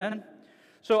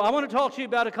So I want to talk to you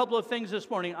about a couple of things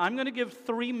this morning. I'm going to give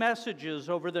 3 messages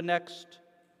over the next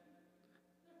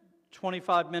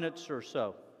 25 minutes or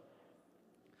so.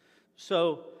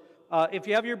 So if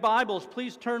you have your Bibles,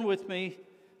 please turn with me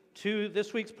to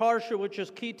this week's Parsha, which is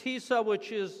Ki Tisa,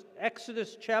 which is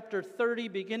Exodus chapter 30,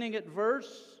 beginning at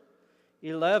verse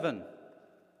 11.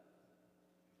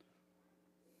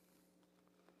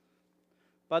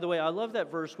 By the way, I love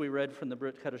that verse we read from the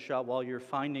Brit Chadashah while you're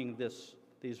finding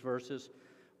these verses,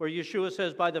 where Yeshua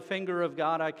says, "By the finger of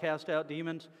God I cast out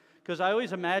demons," because I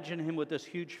always imagine him with this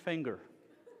huge finger.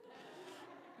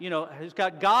 You know, he's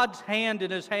got God's hand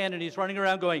in his hand, and he's running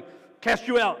around going, "Cast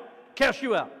you out, cast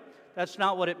you out." That's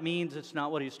not what it means. It's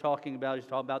not what he's talking about. He's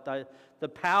talking about the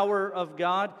power of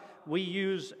God. We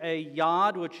use a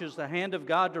yod, which is the hand of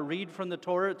God, to read from the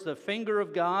Torah. It's the finger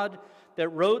of God that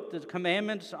wrote the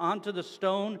commandments onto the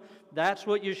stone. That's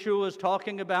what Yeshua is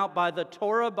talking about. By the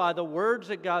Torah, by the words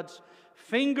that God's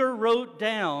finger wrote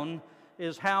down,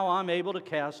 is how I'm able to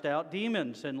cast out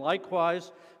demons. And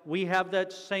likewise, we have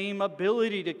that same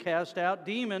ability to cast out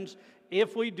demons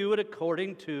if we do it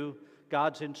according to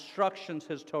God's instructions,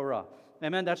 His Torah.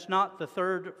 Amen. That's not the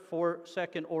third,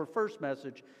 second, or first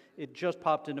message. It just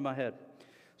popped into my head.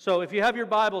 So if you have your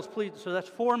Bibles, please. So that's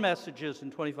 4 messages in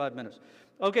 25 minutes.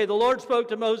 Okay, the Lord spoke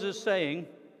to Moses saying,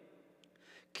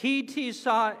 Ki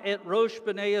tisa et rosh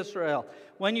b'nei Israel.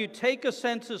 When you take a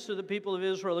census of the people of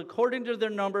Israel according to their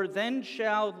number, then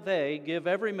shall they give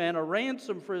every man a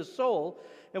ransom for his soul.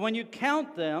 And when you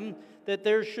count them, that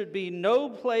there should be no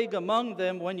plague among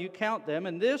them when you count them.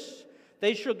 And this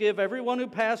they shall give everyone who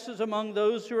passes among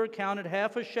those who are counted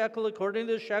half a shekel according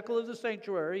to the shekel of the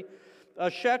sanctuary. A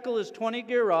shekel is 20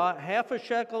 gerah. Half a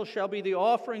shekel shall be the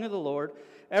offering of the Lord.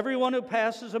 Everyone who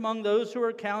passes among those who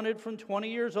are counted from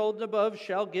 20 years old and above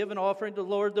shall give an offering to the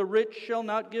Lord. The rich shall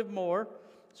not give more.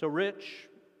 So rich,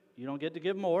 you don't get to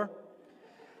give more.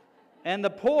 And the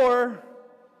poor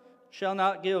shall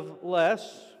not give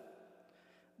less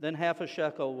than half a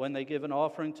shekel when they give an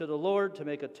offering to the Lord to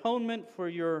make atonement for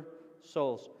your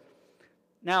souls.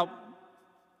 Now,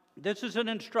 this is an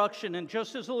instruction, and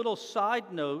just as a little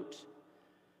side note,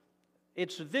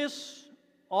 it's this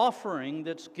offering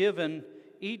that's given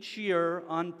each year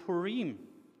on Purim.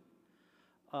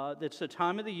 That's the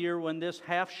time of the year when this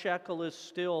half shekel is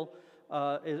still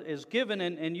is given,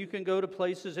 and you can go to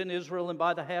places in Israel and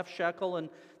buy the half shekel, and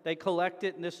they collect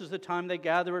it, and this is the time they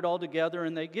gather it all together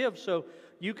and they give. So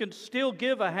you can still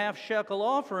give a half shekel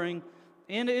offering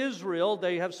in Israel.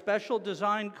 They have special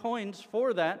designed coins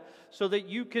for that, so that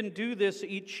you can do this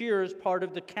each year as part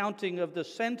of the counting of the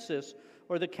census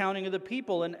or the counting of the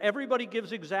people. And everybody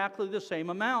gives exactly the same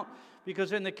amount,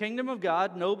 because in the kingdom of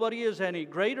God, nobody is any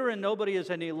greater and nobody is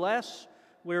any less.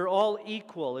 We're all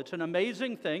equal. It's an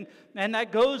amazing thing. And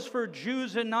that goes for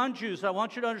Jews and non-Jews. I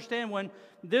want you to understand, when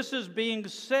this is being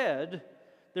said,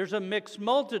 there's a mixed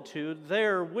multitude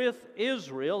there with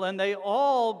Israel, and they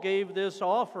all gave this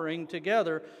offering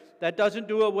together. That doesn't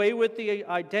do away with the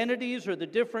identities or the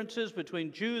differences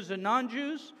between Jews and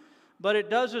non-Jews, but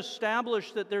it does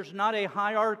establish that there's not a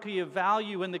hierarchy of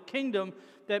value in the kingdom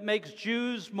that makes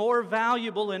Jews more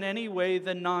valuable in any way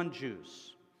than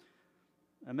non-Jews.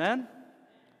 Amen?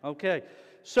 Okay.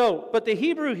 So, but the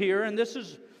Hebrew here, and this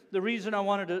is the reason I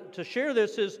wanted to share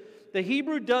this, is the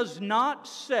Hebrew does not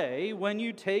say when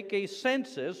you take a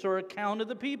census or a count of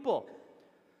the people.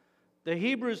 The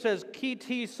Hebrew says Ki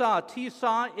tisa.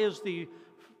 Tisa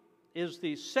is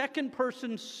the second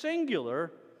person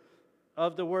singular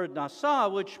of the word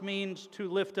nasa, which means to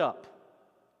lift up.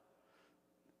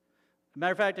 As a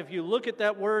matter of fact, if you look at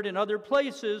that word in other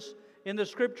places in the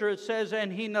Scripture, it says,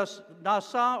 and he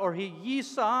nasa, or he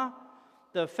yisa,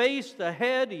 the face, the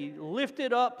head, he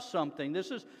lifted up something.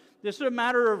 This is a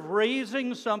matter of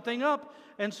raising something up.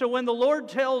 And so when the Lord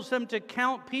tells them to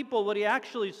count people, what He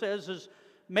actually says is,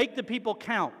 make the people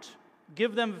count.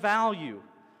 Give them value.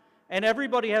 And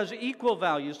everybody has equal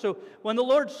value. So when the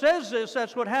Lord says this,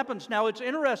 that's what happens. Now, it's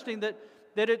interesting that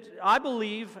I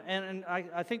believe, and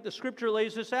I think the Scripture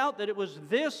lays this out, that it was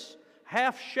this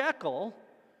half shekel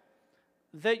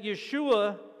that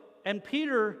Yeshua and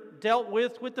Peter dealt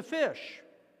with the fish.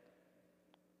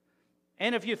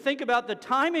 And if you think about the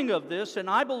timing of this, and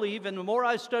I believe, and the more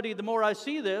I study, the more I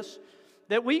see this,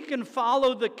 that we can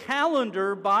follow the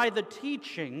calendar by the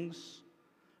teachings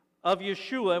of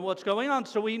Yeshua and what's going on.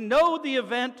 So we know the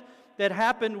event that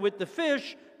happened with the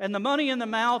fish and the money in the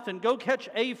mouth, and go catch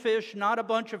a fish, not a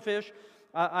bunch of fish.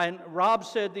 And Rob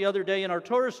said the other day in our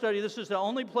Torah study, this is the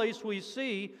only place we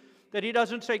see that he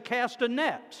doesn't say cast a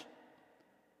net.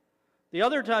 The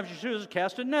other times Yeshua says,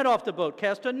 cast a net off the boat,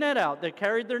 cast a net out. They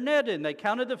carried their net in. They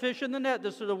counted the fish in the net.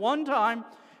 This is the one time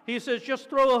he says, just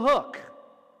throw a hook.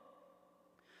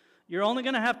 You're only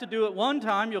going to have to do it one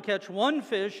time. You'll catch one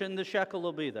fish and the shekel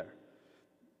will be there.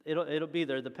 It'll be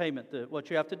there, the payment, what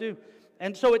you have to do.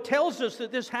 And so it tells us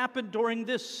that this happened during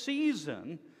this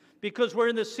season because we're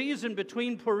in the season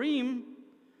between Purim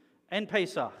and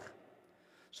Pesach.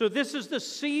 So this is the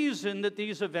season that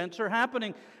these events are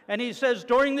happening. And he says,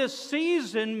 during this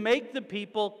season, make the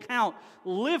people count.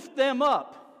 Lift them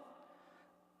up.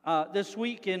 This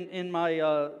week in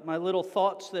my little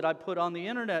thoughts that I put on the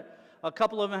internet, a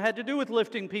couple of them had to do with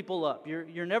lifting people up.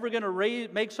 You're never going to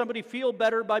make somebody feel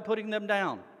better by putting them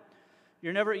down.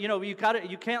 You're never, you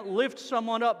can't lift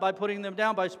someone up by putting them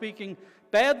down, by speaking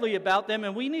badly about them,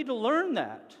 and we need to learn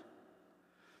that.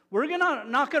 We're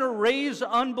not going to raise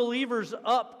unbelievers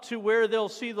up to where they'll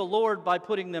see the Lord by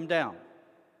putting them down,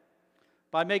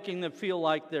 by making them feel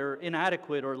like they're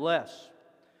inadequate or less.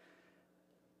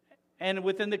 And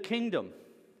within the kingdom,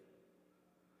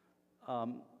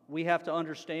 we have to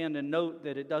understand and note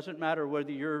that it doesn't matter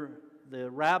whether you're the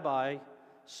rabbi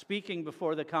speaking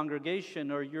before the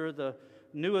congregation or you're the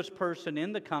newest person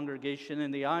in the congregation.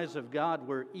 In the eyes of God,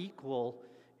 we're equal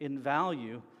in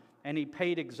value. And he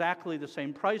paid exactly the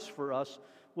same price for us,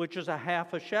 which is a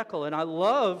half a shekel. And I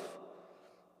love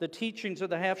the teachings of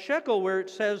the half shekel where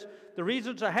it says the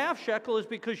reason it's a half shekel is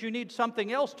because you need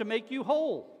something else to make you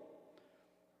whole.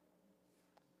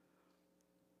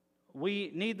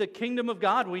 We need the kingdom of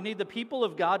God. We need the people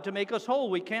of God to make us whole.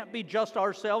 We can't be just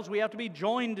ourselves. We have to be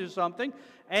joined to something.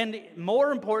 And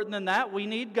more important than that, we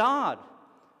need God.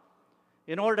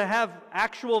 In order to have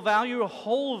actual value,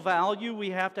 whole value, we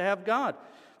have to have God.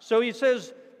 So he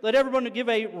says, let everyone give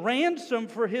a ransom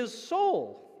for his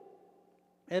soul,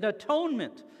 an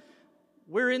atonement.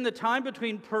 We're in the time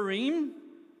between Purim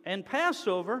and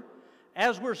Passover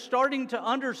as we're starting to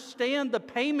understand the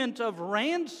payment of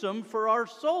ransom for our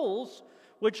souls,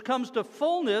 which comes to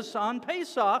fullness on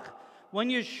Pesach when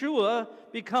Yeshua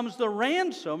becomes the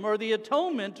ransom or the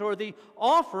atonement or the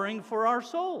offering for our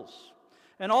souls.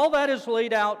 And all that is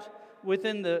laid out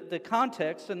within the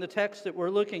context and the text that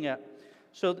we're looking at.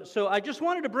 So I just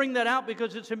wanted to bring that out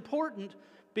because it's important,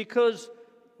 because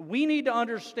we need to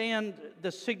understand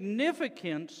the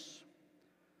significance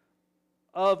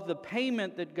of the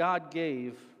payment that God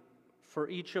gave for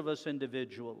each of us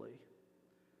individually.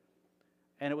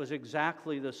 And it was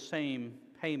exactly the same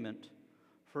payment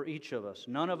for each of us.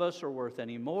 None of us are worth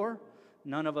any more.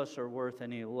 None of us are worth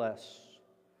any less.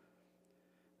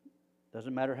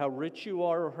 Doesn't matter how rich you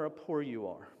are or how poor you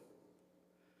are.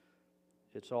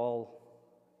 It's all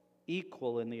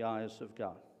equal in the eyes of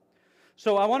God.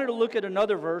 So I wanted to look at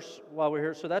another verse while we're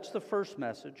here. So that's the first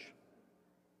message.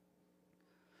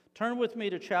 Turn with me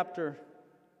to chapter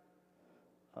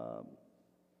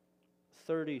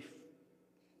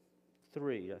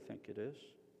 33, I think it is.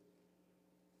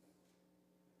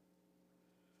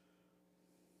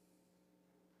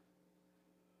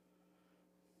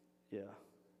 Yeah.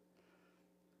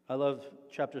 I love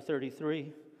chapter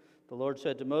 33. The Lord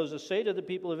said to Moses, say to the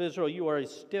people of Israel, you are a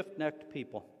stiff-necked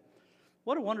people.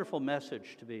 What a wonderful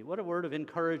message to be. What a word of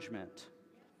encouragement.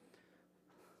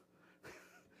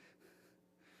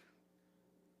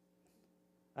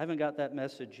 I haven't got that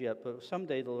message yet, but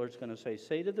someday the Lord's going to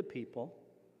say to the people,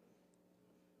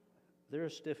 they're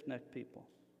a stiff-necked people.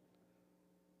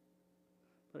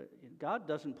 But God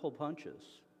doesn't pull punches.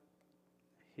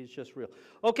 He's just real.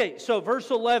 Okay, so verse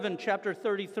 11, chapter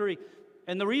 33.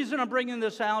 And the reason I'm bringing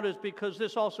this out is because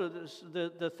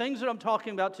the things that I'm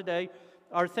talking about today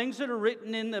are things that are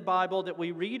written in the Bible that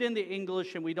we read in the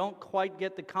English and we don't quite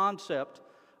get the concept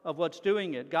of what's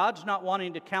doing it. God's not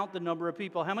wanting to count the number of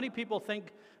people. How many people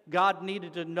think God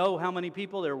needed to know how many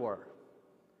people there were?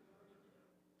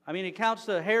 I mean, he counts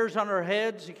the hairs on our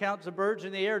heads. He counts the birds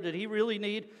in the air. Did he really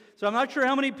need? So I'm not sure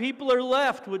how many people are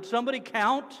left. Would somebody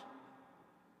count?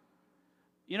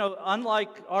 You know, unlike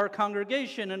our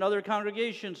congregation and other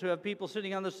congregations who have people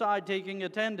sitting on the side taking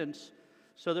attendance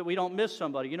so that we don't miss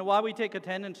somebody. You know why we take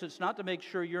attendance? It's not to make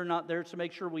sure you're not there. It's to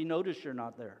make sure we notice you're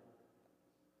not there.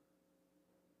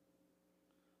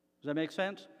 Does that make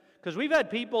sense? Because we've had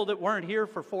people that weren't here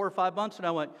for 4 or 5 months, and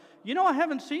I went, you know, I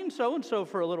haven't seen so-and-so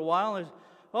for a little while. And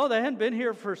they hadn't been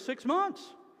here for 6 months.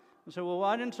 I said, well,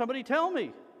 why didn't somebody tell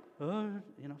me? So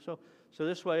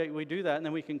this way we do that, and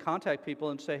then we can contact people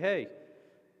and say, hey,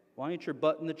 why ain't your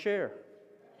butt in the chair?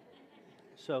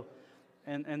 So,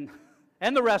 and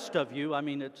the rest of you, I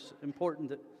mean, it's important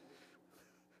that.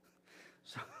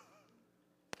 So,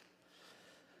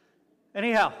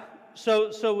 anyhow,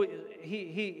 so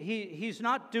he's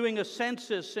not doing a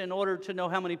census in order to know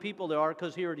how many people there are,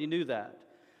 because he already knew that.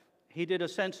 He did a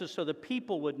census so the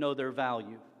people would know their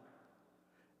value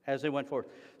as they went forth.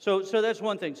 So that's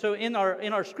one thing. So in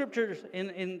our scriptures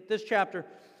in this chapter,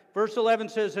 verse 11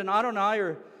 says, "In Adonai,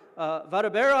 or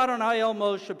Vadaber Adonai el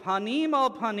Moshe panim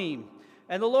al panim,"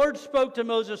 and the Lord spoke to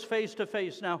Moses face to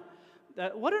face. Now,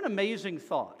 what an amazing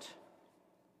thought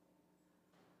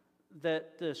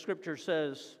that the scripture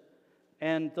says,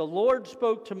 "And the Lord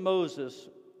spoke to Moses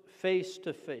face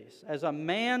to face, as a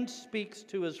man speaks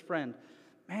to his friend."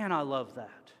 Man, I love that.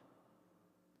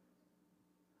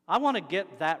 I want to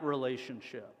get that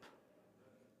relationship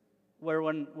where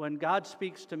when God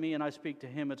speaks to me and I speak to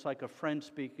him, it's like a friend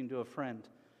speaking to a friend,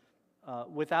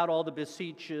 without all the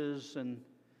beseeches and,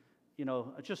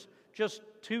 just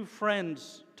two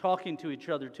friends talking to each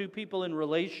other, two people in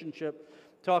relationship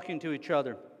talking to each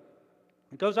other.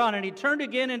 It goes on, "And he turned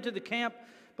again into the camp,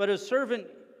 but his servant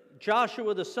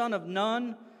Joshua the son of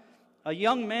Nun, a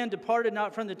young man, departed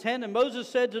not from the tent. And Moses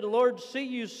said to the Lord, See,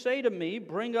 you say to me,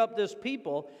 Bring up this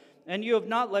people, and you have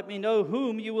not let me know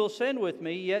whom you will send with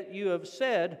me. Yet you have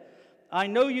said, I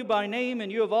know you by name,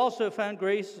 and you have also found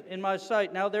grace in my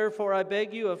sight. Now therefore I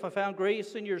beg you, if I found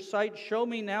grace in your sight, show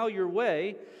me now your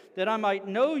way, that I might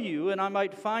know you, and I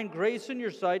might find grace in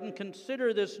your sight, and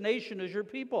consider this nation as your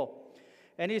people.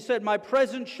 And he said, My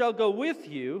presence shall go with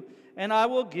you, and I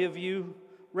will give you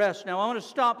rest." Now I want to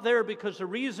stop there, because the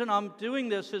reason I'm doing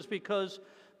this is because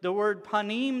the word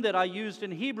panim that I used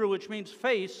in Hebrew, which means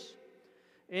face,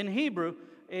 in Hebrew,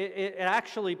 it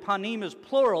actually, panim is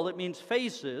plural, it means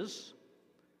faces.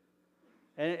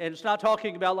 And it's not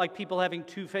talking about like people having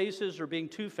two faces or being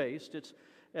two-faced. It's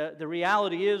the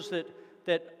reality is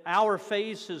that our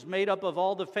face is made up of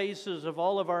all the faces of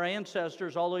all of our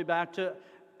ancestors all the way back to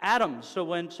Adam. So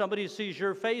when somebody sees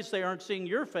your face, they aren't seeing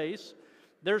your face,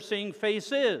 they're seeing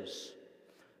faces.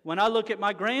 When I look at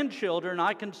my grandchildren,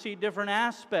 I can see different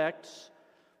aspects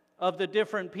of the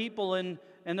different people in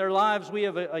their lives. We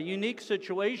have a unique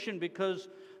situation because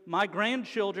my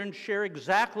grandchildren share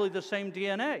exactly the same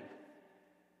DNA.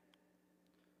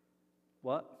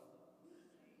 What?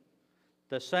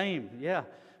 The same, yeah.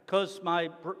 Because my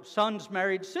sons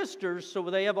married sisters, so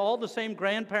they have all the same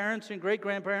grandparents and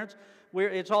great-grandparents.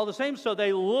 It's all the same, so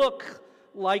they look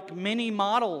like mini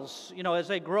models. As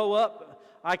they grow up,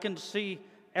 I can see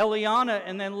Eliana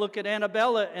and then look at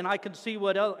Annabella, and I can see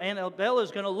what Annabella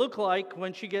is going to look like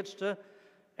when she gets to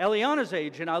Eliana's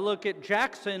age. And I look at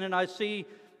Jackson and I see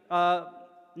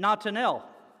Nathaniel.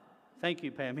 Thank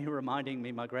you, Pammy, reminding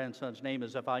me my grandson's name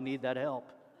as if I need that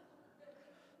help.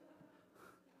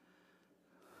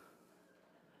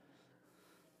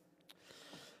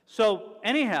 So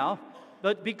anyhow,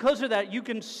 but because of that, you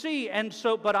can see,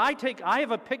 but I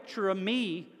have a picture of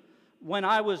me when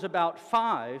I was about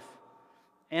 5,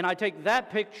 and I take that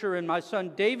picture and my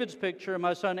son David's picture and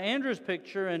my son Andrew's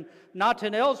picture and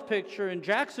Nathaniel's picture and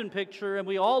Jackson's picture, and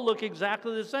we all look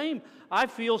exactly the same. I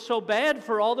feel so bad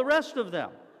for all the rest of them.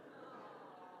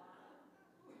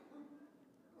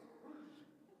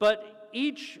 But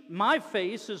my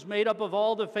face is made up of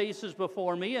all the faces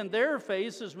before me, and their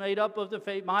face is made up of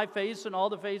my face and all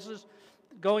the faces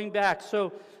going back.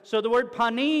 So the word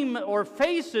panim, or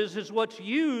faces, is what's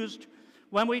used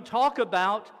when we talk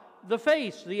about the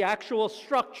face, the actual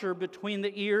structure between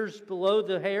the ears, below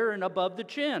the hair, and above the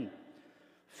chin.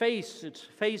 Face, it's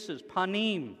faces,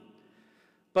 panim.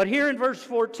 But here in verse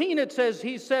 14 it says,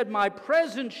 He said, My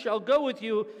presence shall go with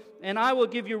you, and I will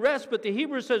give you rest. But the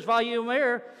Hebrew says,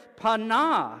 Vayomer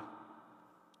panah.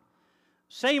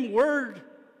 Same word,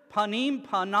 panim,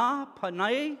 panah,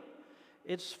 panay.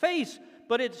 It's face,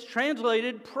 but it's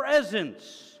translated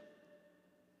presence.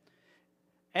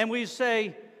 And we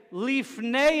say,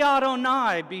 Lifnei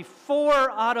Adonai,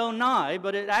 before Adonai,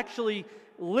 but it actually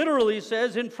literally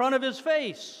says in front of his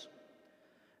face.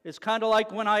 It's kind of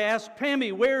like when I ask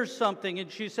Pammy, where's something?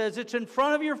 And she says, it's in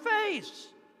front of your face.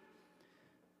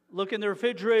 Look in the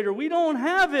refrigerator. We don't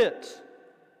have it.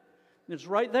 It's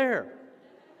right there.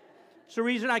 It's the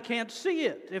reason I can't see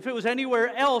it. If it was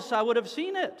anywhere else, I would have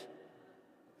seen it.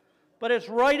 But it's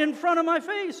right in front of my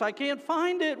face. I can't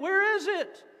find it. Where is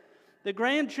it? The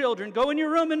grandchildren, go in your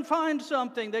room and find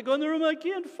something. They go in the room, I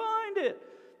can't find it.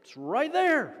 It's right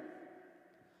there.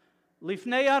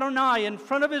 Lifnei Adonai, in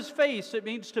front of his face. It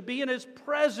means to be in his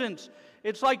presence.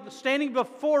 It's like standing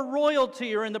before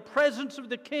royalty or in the presence of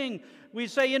the king. We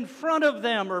say in front of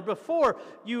them or before.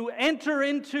 You enter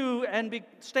into and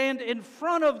stand in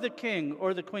front of the king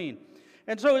or the queen.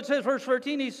 And so it says, verse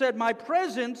 13, he said, My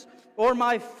presence or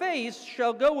my face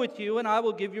shall go with you, and I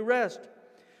will give you rest.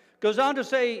 Goes on to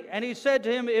say, and he said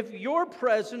to him, if your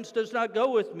presence does not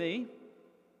go with me,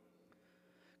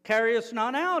 carry us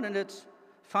not out. And it's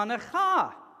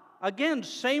fanecha. Again,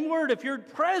 same word. If your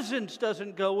presence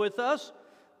doesn't go with us,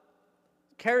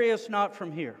 carry us not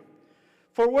from here.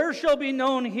 For where shall be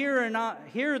known here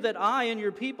that I and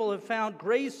your people have found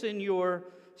grace in your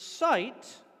sight?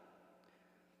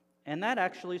 And that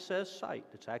actually says sight.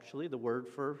 It's actually the word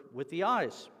for with the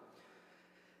eyes.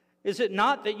 Is it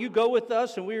not that you go with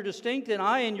us and we are distinct, and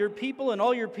I and your people and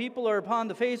all your people are upon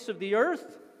the face of the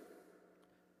earth?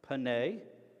 Panei,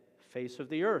 face of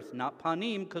the earth, not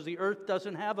panim, because the earth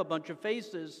doesn't have a bunch of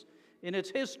faces in its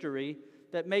history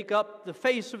that make up the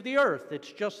face of the earth.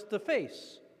 It's just the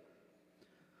face,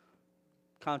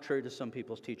 contrary to some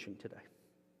people's teaching today.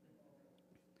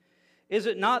 Is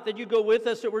it not that you go with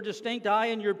us that we're distinct, I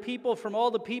and your people, from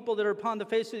all the people that are upon the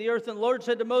face of the earth? And the Lord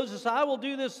said to Moses, I will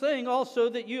do this thing also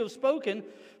that you have spoken,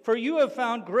 for you have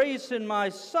found grace in my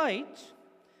sight,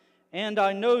 and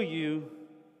I know you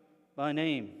by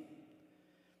name.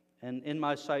 And in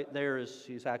my sight there is,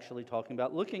 he's actually talking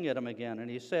about looking at him again.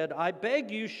 And he said, I beg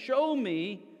you, show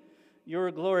me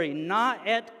your glory, not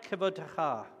et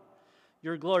kavotecha,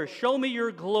 your glory. Show me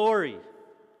your glory.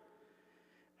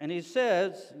 And he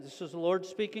says, this is the Lord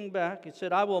speaking back, he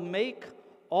said, I will make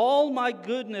all my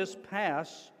goodness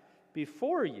pass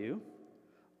before you,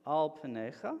 al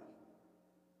panecha,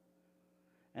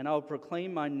 and I'll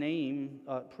proclaim my name,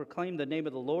 proclaim the name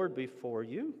of the Lord before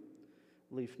you,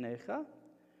 lifnecha,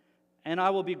 and I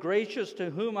will be gracious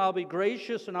to whom I'll be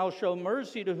gracious, and I'll show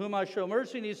mercy to whom I show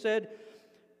mercy. And he said,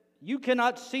 you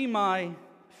cannot see my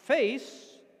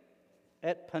face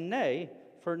at panei,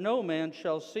 for no man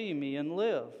shall see me and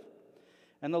live.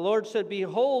 And the Lord said,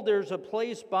 behold, there's a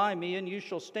place by me, and you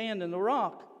shall stand in the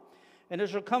rock. And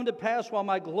it shall come to pass while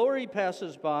my glory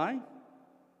passes by,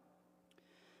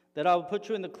 that I will put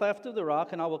you in the cleft of the rock,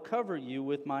 and I will cover you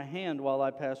with my hand while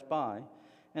I pass by.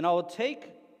 And I will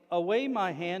take away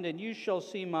my hand, and you shall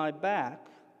see my back,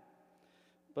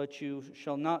 but you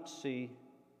shall not see,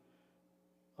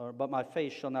 but my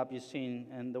face shall not be seen.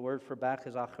 And the word for back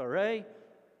is acharei,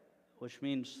 which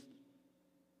means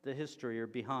the history or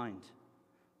behind,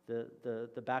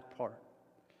 the back part.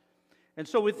 And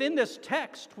so within this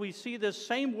text, we see this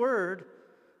same word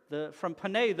from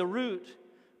panei, the root,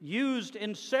 used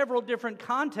in several different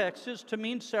contexts to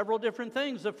mean several different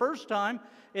things. The first time,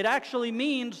 it actually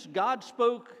means God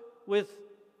spoke with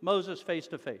Moses face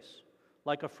to face,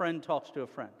 like a friend talks to a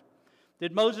friend.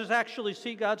 Did Moses actually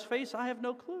see God's face? I have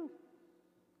no clue.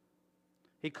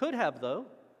 He could have, though.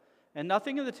 And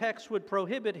nothing in the text would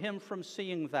prohibit him from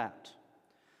seeing that.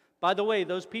 By the way,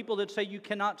 those people that say you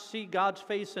cannot see God's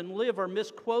face and live are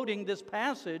misquoting this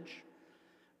passage,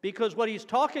 because what he's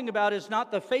talking about is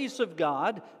not the face of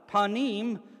God,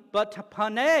 panim, but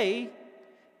panei,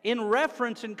 in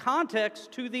reference and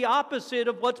context to the opposite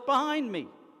of what's behind me.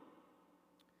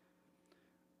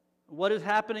 What is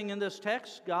happening in this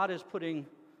text? God is putting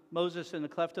Moses in the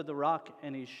cleft of the rock,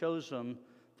 and he shows him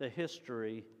the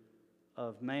history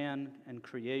of man and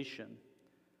creation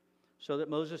so that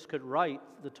Moses could write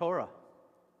the Torah.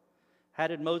 How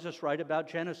did Moses write about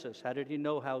Genesis? How did he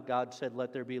know how God said,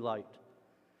 let there be light?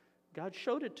 God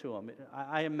showed it to him.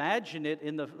 I imagine it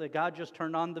in that God just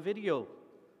turned on the video.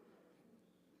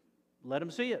 Let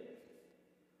him see it.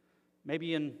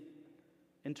 Maybe in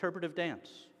interpretive dance.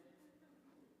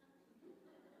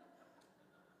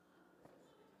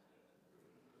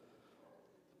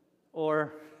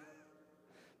 Or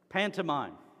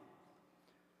pantomime.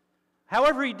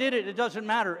 However he did it, it doesn't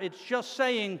matter. It's just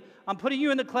saying, I'm putting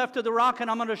you in the cleft of the rock and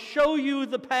I'm going to show you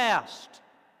the past.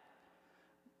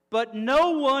 But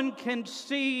no one can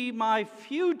see my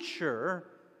future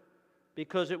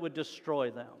because it would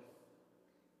destroy them.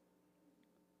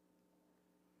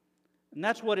 And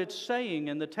that's what it's saying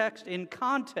in the text, in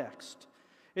context.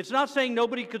 It's not saying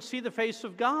nobody could see the face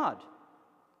of God.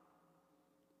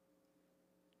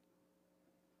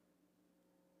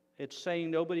 It's saying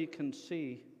nobody can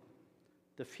see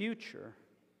the future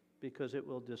because it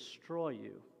will destroy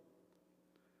you.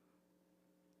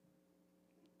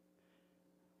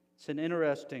 It's an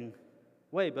interesting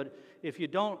way, but if you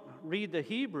don't read the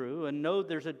Hebrew and know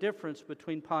there's a difference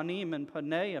between panim and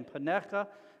panei and panecha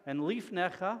and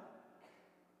lifnecha,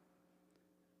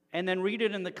 and then read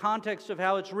it in the context of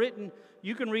how it's written,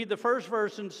 you can read the first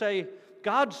verse and say,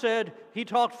 God said he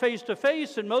talked face to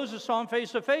face and Moses saw him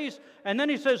face to face, and then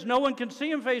he says no one can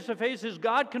see him face to face. Is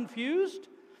God confused?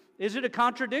 Is it a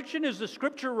contradiction? Is the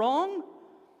scripture wrong?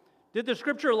 Did the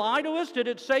scripture lie to us? Did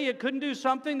it say it couldn't do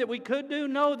something that we could do?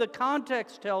 No, the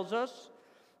context tells us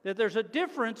That there's a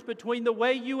difference between the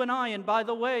way you and I, and by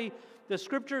the way, the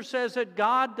Scripture says that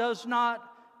God does not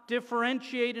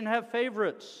differentiate and have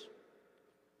favorites.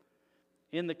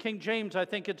 In the King James, I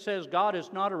think it says, God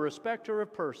is not a respecter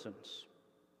of persons.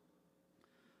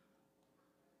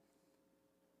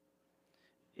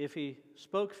 If he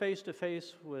spoke face to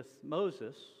face with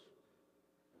Moses,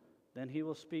 then he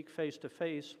will speak face to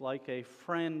face like a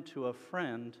friend to a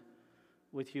friend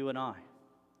with you and I.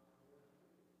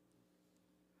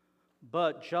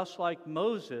 But just like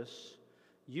Moses,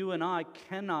 you and I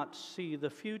cannot see the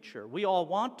future. We all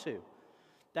want to.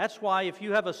 That's why if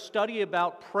you have a study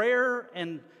about prayer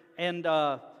and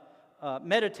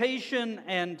meditation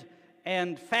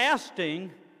and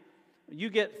fasting, you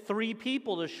get 3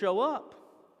 people to show up.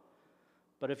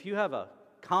 But if you have a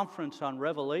conference on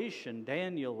Revelation,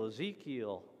 Daniel,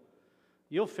 Ezekiel,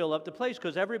 you'll fill up the place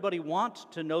because everybody wants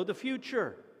to know the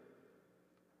future.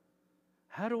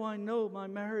 How do I know my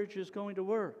marriage is going to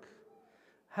work?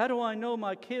 How do I know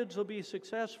my kids will be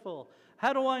successful?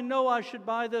 How do I know I should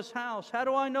buy this house? How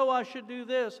do I know I should do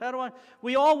this?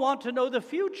 We all want to know the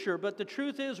future, but the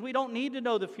truth is we don't need to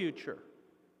know the future.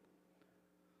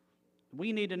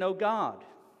 We need to know God.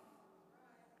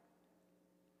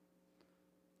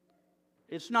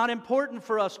 It's not important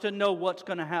for us to know what's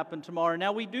going to happen tomorrow.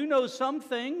 Now, we do know some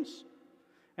things.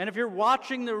 And if you're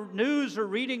watching the news or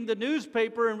reading the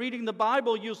newspaper and reading the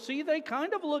Bible, you'll see they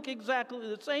kind of look exactly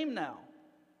the same now.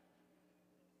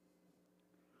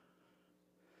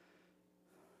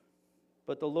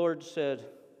 But the Lord said,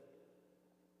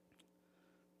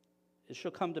 it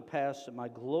shall come to pass that my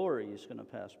glory is going to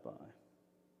pass by.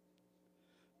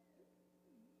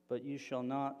 But you shall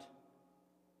not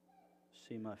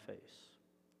see my face.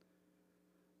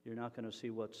 You're not going to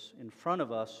see what's in front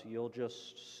of us. You'll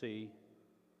just see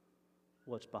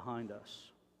what's behind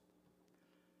us.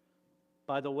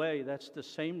 By the way, that's the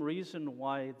same reason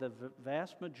why the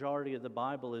vast majority of the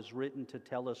Bible is written to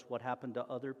tell us what happened to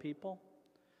other people,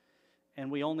 and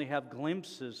we only have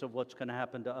glimpses of what's going to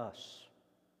happen to us.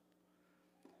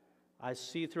 I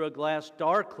see through a glass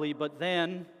darkly, but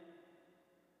then,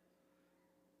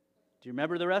 do you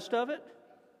remember the rest of it?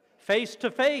 Face to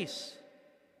face.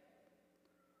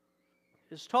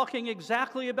 It's talking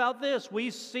exactly about this. We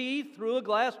see through a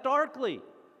glass darkly.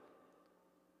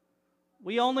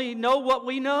 We only know what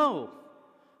we know.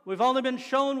 We've only been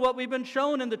shown what we've been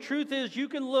shown, and the truth is you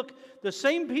can look, the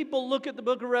same people look at the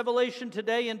book of Revelation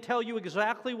today and tell you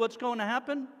exactly what's going to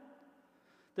happen.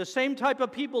 The same type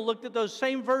of people looked at those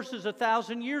same verses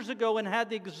 1,000 years ago and had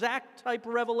the exact type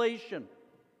of revelation.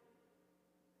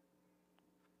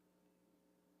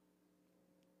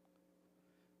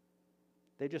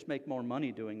 They just make more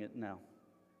money doing it now.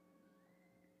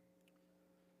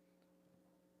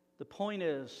 The point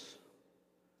is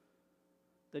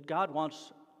that God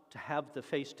wants to have the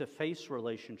face-to-face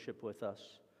relationship with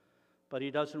us, but He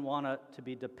doesn't want it to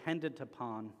be dependent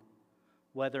upon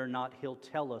whether or not He'll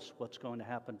tell us what's going to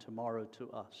happen tomorrow to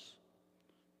us,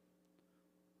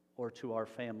 or to our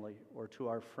family, or to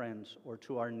our friends, or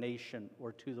to our nation,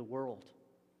 or to the world.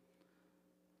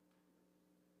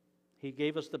 He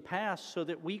gave us the past so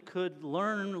that we could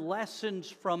learn lessons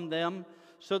from them,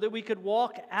 so that we could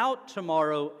walk out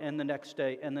tomorrow and the next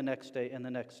day and the next day and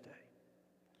the next day.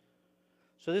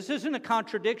 So this isn't a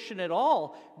contradiction at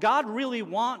all. God really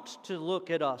wants to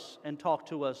look at us and talk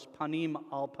to us panim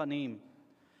al panim,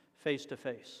 face to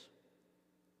face.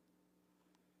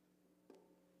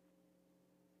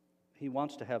 He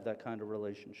wants to have that kind of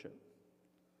relationship.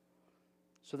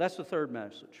 So that's the third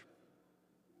message.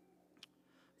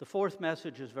 The fourth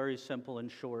message is very simple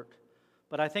and short,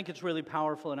 but I think it's really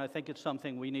powerful, and I think it's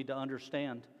something we need to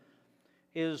understand,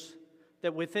 is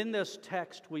that within this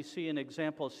text we see an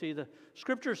example. See, the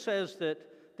Scripture says that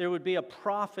there would be a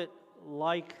prophet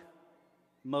like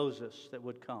Moses that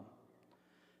would come.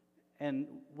 And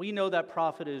we know that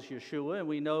prophet is Yeshua, and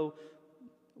we know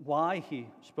why he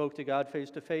spoke to God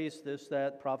face to face, this,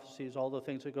 that, prophecies, all the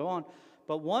things that go on.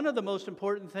 But one of the most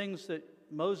important things that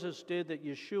Moses did that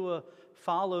Yeshua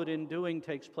followed in doing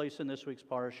takes place in this week's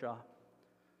parashah.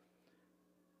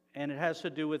 And it has to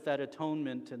do with that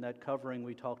atonement and that covering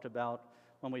we talked about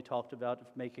when we talked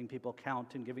about making people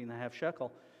count and giving the half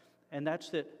shekel. And that's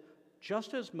that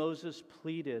just as Moses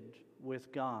pleaded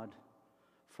with God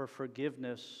for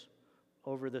forgiveness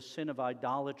over the sin of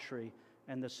idolatry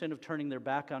and the sin of turning their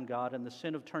back on God and the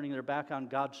sin of turning their back on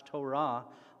God's Torah,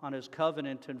 on His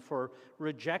covenant, and for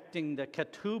rejecting the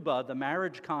ketubah, the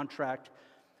marriage contract.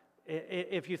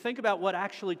 If you think about what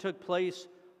actually took place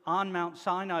on Mount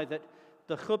Sinai,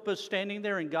 the chuppah is standing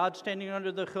there, and God's standing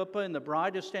under the chuppah, and the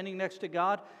bride is standing next to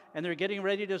God, and they're getting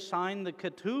ready to sign the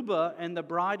ketubah, and the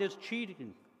bride is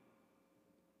cheating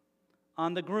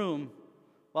on the groom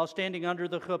while standing under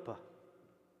the chuppah.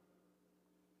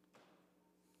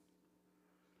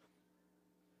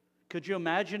 Could you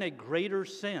imagine a greater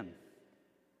sin?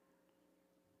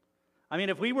 I mean,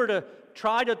 if we were to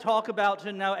try to talk about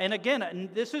it now, and again,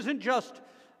 this isn't just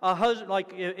a husband,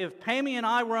 like if Pammy and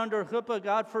I were under chuppah,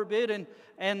 God forbid,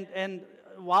 and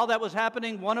while that was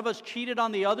happening, one of us cheated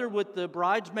on the other with the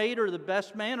bridesmaid or the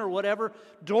best man or whatever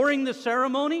during the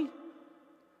ceremony,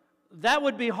 that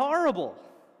would be horrible.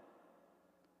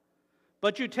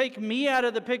 But you take me out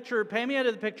of the picture, Pammy out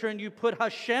of the picture, and you put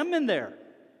Hashem in there.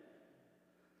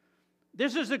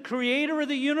 This is the creator of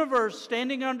the universe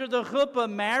standing under the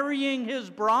chuppah, marrying his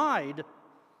bride.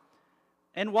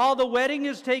 And while the wedding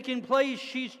is taking place,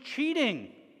 she's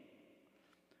cheating.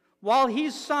 While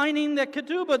he's signing the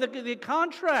ketubah, the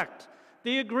contract,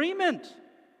 the agreement,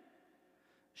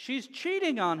 she's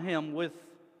cheating on him with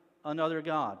another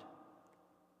god.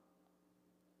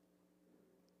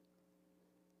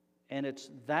 And it's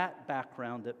that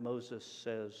background that Moses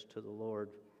says to the Lord,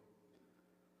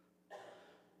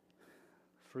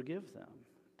 forgive them.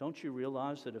 Don't you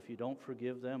realize that if you don't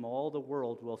forgive them, all the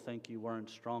world will think you weren't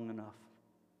strong enough?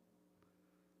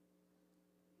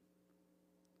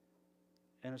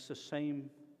 And it's the same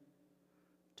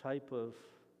type of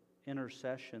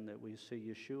intercession that we see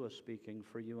Yeshua speaking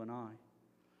for you and I.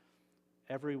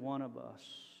 Every one of us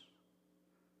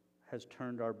has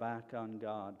turned our back on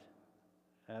God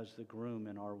as the groom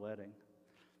in our wedding.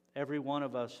 Every one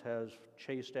of us has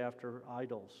chased after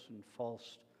idols and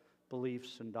false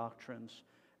beliefs and doctrines.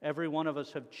 Every one of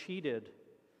us have cheated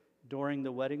during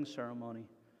the wedding ceremony.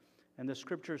 And the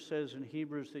scripture says in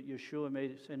Hebrews that Yeshua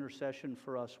made intercession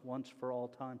for us once for all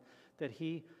time, that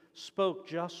he spoke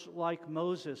just like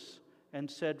Moses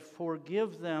and said,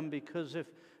 forgive them, because if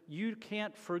you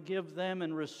can't forgive them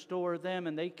and restore them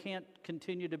and they can't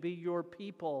continue to be your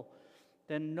people,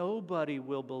 then nobody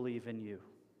will believe in you.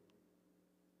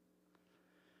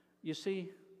 You see,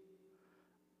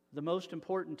 the most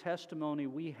important testimony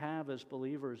we have as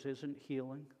believers isn't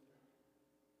healing.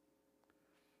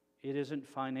 It isn't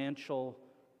financial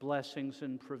blessings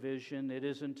and provision. It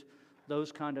isn't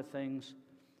those kind of things.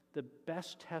 The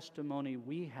best testimony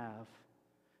we have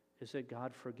is that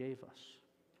God forgave us.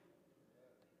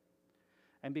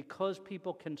 And because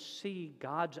people can see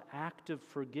God's act of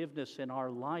forgiveness in our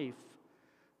life,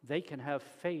 they can have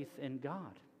faith in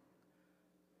God.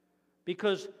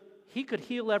 Because He could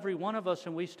heal every one of us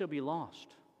and we still be lost.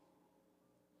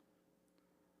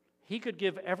 He could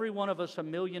give every one of us $1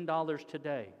 million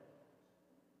today.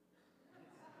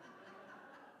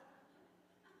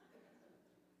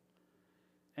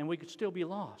 And we could still be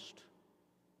lost.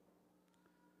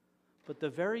 But the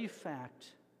very fact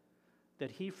that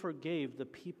He forgave the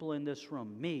people in this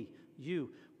room, me,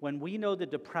 you, when we know the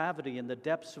depravity and the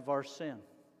depths of our sin,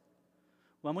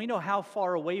 when we know how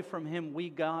far away from Him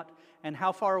we got and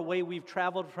how far away we've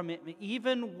traveled from Him,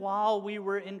 even while we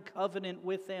were in covenant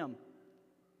with Him,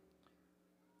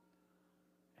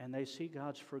 and they see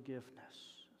God's forgiveness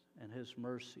and His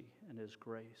mercy and His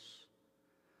grace,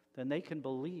 then they can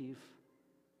believe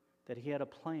that He had a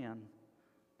plan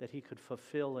that He could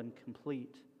fulfill and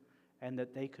complete, and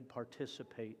that they could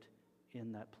participate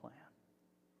in that plan.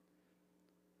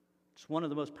 It's one of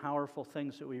the most powerful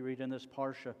things that we read in this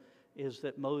parsha, is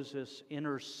that Moses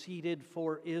interceded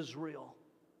for Israel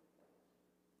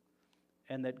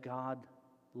and that God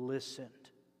listened.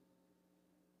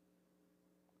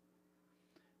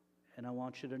 And I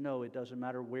want you to know, it doesn't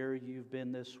matter where you've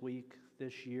been this week,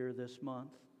 this year, this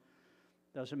month.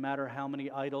 Doesn't matter how many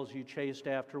idols you chased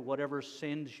after, whatever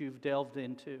sins you've delved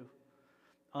into.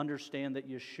 Understand that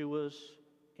Yeshua's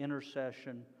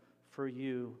intercession for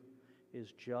you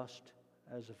is just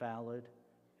as valid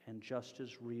and just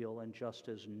as real and just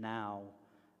as now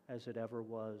as it ever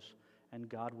was. And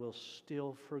God will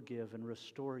still forgive and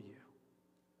restore you.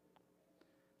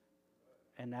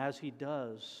 And as He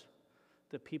does,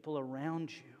 the people around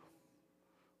you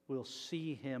will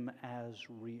see Him as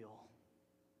real.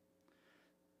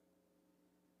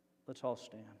 Let's all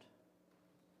stand.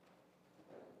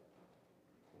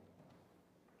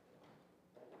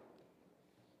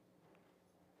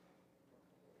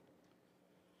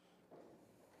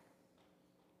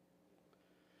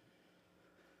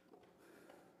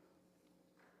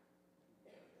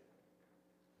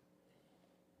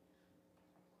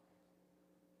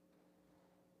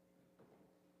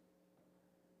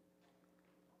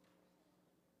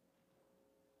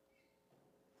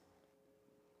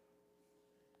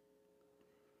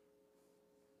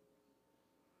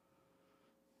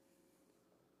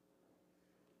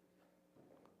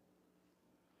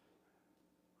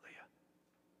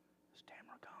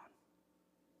 Tamara gone?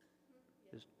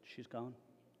 She's gone?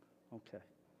 Okay.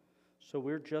 So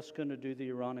we're just going to do the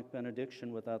Aaronic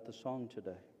benediction without the song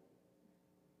today.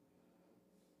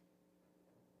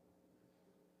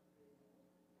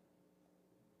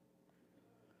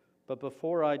 But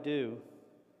before I do,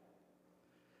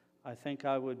 I think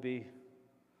I would be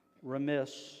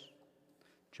remiss.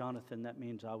 Jonathan, that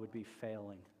means I would be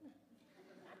failing.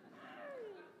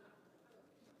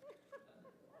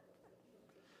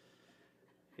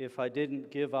 If I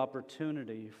didn't give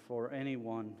opportunity for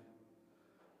anyone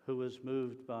who is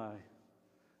moved by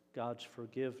God's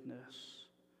forgiveness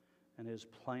and His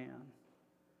plan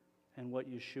and what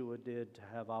Yeshua did to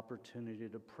have opportunity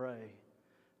to pray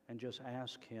and just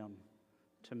ask Him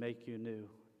to make you new,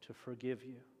 to forgive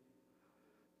you,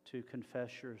 to confess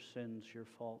your sins, your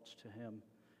faults to Him,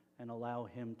 and allow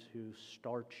Him to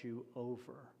start you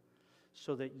over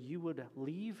so that you would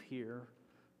leave here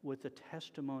with a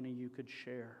testimony you could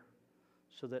share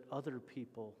so that other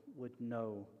people would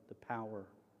know the power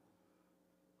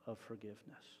of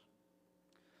forgiveness.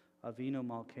 Avinu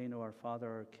Malkeinu, our Father,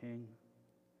 our King,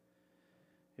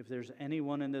 if there's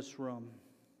anyone in this room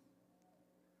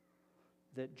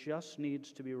that just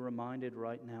needs to be reminded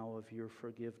right now of your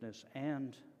forgiveness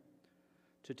and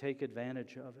to take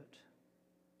advantage of it,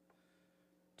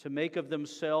 to make of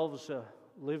themselves a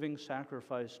living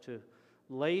sacrifice, to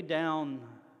lay down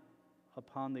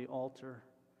upon the altar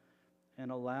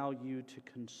and allow you to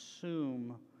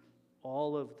consume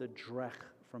all of the dreck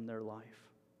from their life.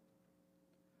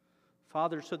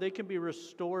 Father, so they can be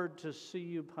restored to see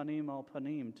you panim al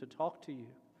panim, to talk to you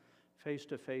face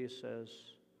to face as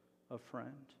a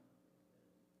friend.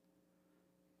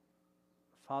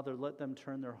 Father, let them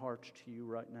turn their hearts to you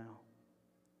right now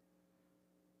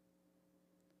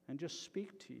and just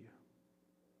speak to you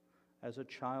as a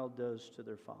child does to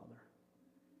their father.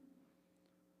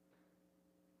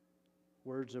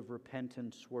 Words of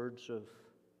repentance, words of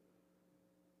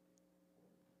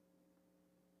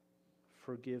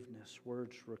forgiveness,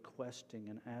 words requesting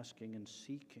and asking and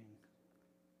seeking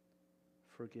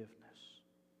forgiveness.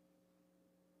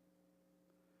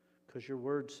 Because your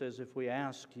word says if we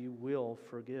ask, you will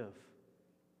forgive.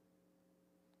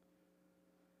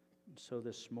 And so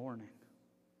this morning,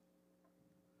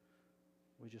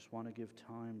 we just want to give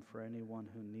time for anyone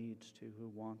who needs to, who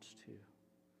wants to,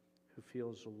 who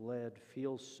feels led,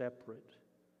 feels separate,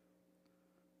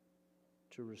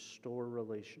 to restore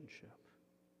relationship.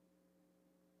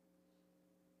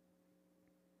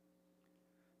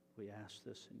 We ask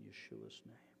this in Yeshua's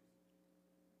name.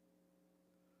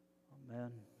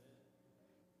 Amen.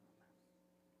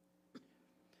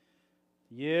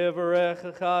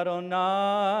 Yivarechecha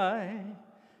Adonai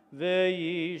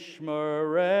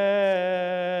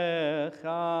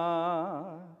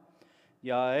ve'yishmerecha.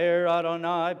 Ya'er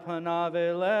Adonai panav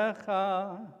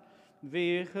elecha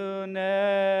v'chunecha.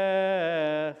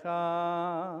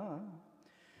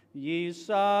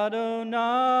 Yisa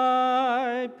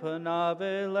Adonai panav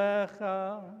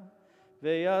elecha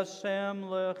ve'yasem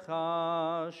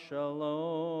lecha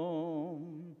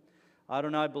shalom.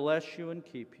 Adonai bless you and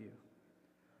keep you.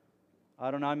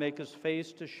 Adonai make His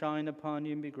face to shine upon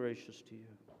you and be gracious to you.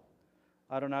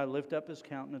 Adonai lift up His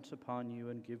countenance upon you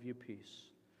and give you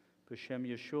peace. B'Shem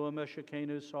Yeshua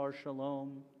Meshachenu Sar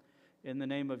Shalom. In the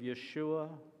name of Yeshua,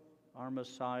 our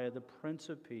Messiah, the Prince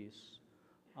of Peace.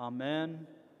 Amen.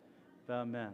 Amen.